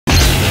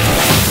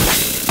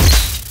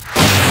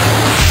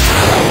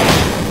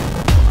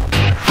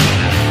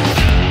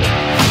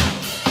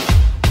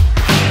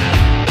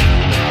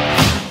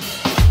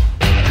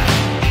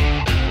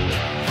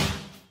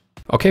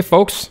Okay,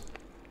 folks.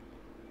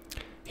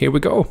 Here we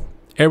go.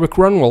 Erik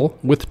Grönwall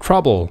with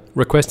Trouble,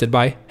 requested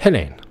by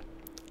Helene.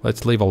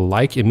 Let's leave a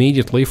like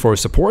immediately for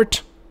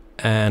support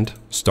and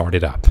start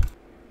it up.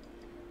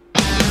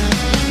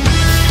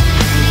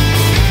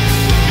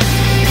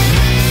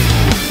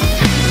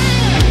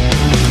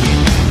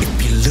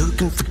 If you're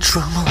looking for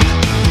trouble,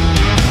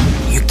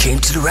 you came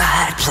to the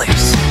right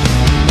place.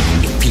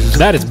 If you're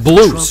that is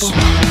blues. Trouble,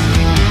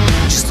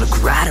 just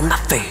look right in my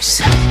face.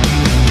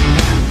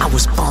 I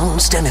was born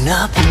standing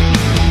up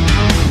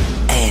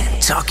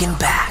and talking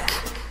back.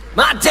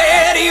 My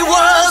daddy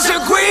was a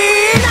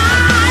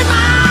green-eyed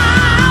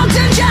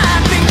mountain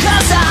giant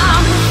because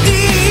I'm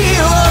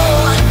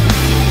evil.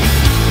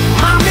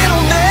 My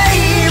middle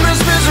name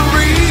is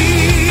Misery.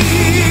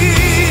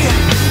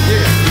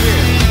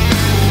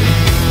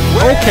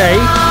 Okay.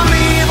 I'm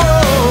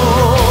evil,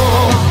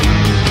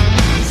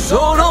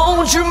 so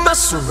don't you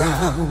mess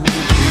around.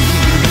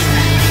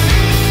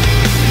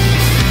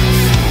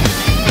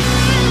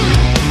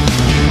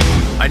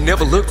 I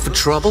never looked for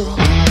trouble,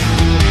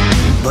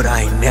 but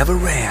I never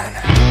ran.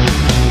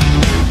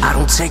 I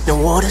don't take no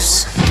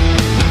orders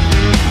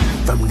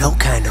from no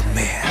kind of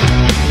man.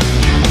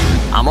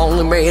 I'm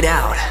only made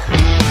out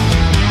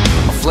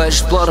of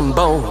flesh, blood, and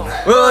bone.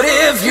 But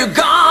if you're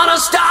gonna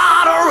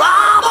start a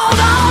rumble,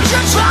 don't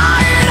you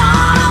try it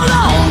all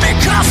alone,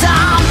 because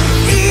I'm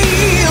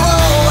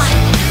evil.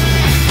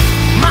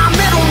 My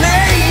middle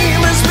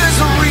name is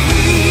Misery.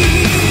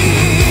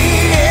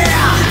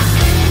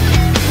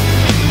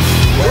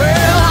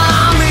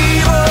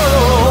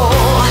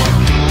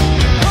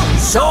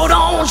 So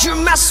don't you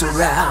mess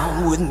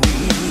around with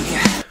me.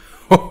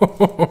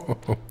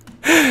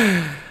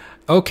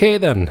 Okay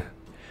then.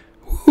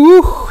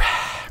 Whew.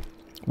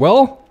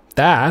 Well,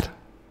 that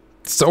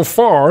so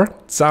far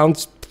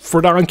sounds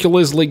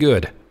ridiculously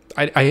good.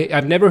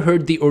 I've never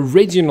heard the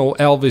original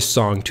Elvis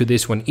song to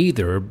this one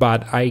either,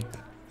 but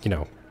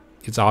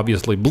it's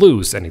obviously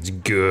blues and it's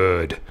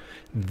good.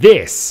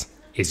 This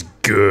is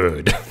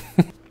good.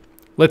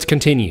 Let's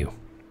continue.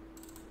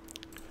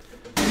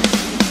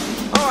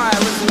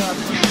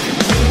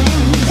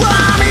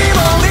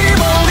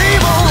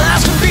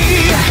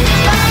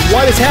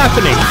 What is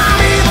happening?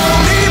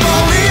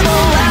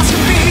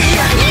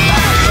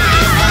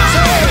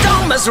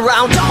 Don't mess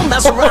around, don't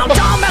mess around,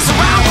 don't mess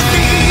around with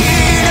me.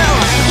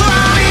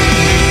 I'm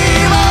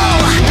evil,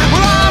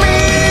 I'm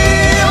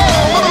evil,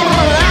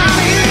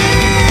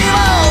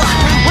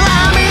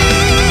 I'm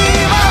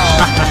evil,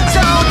 so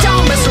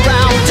don't mess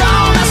around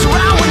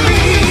with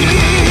me.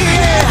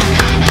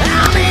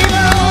 I'm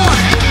evil,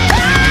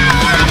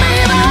 I'm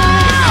evil.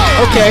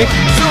 Okay.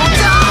 So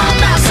don't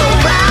mess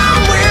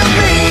around with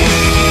me.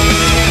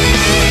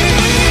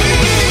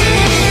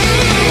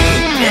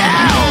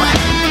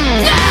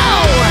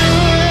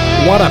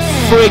 What a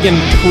friggin'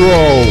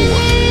 pro!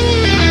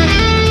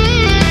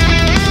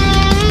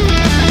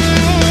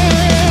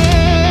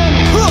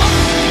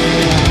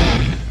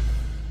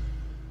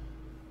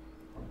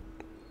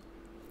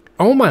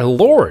 Oh my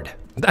lord!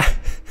 That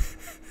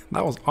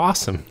was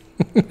awesome.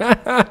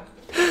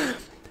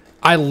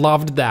 I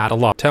loved that a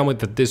lot. Tell me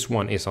that this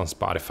one is on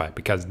Spotify,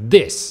 because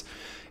this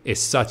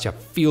is such a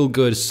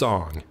feel-good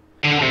song.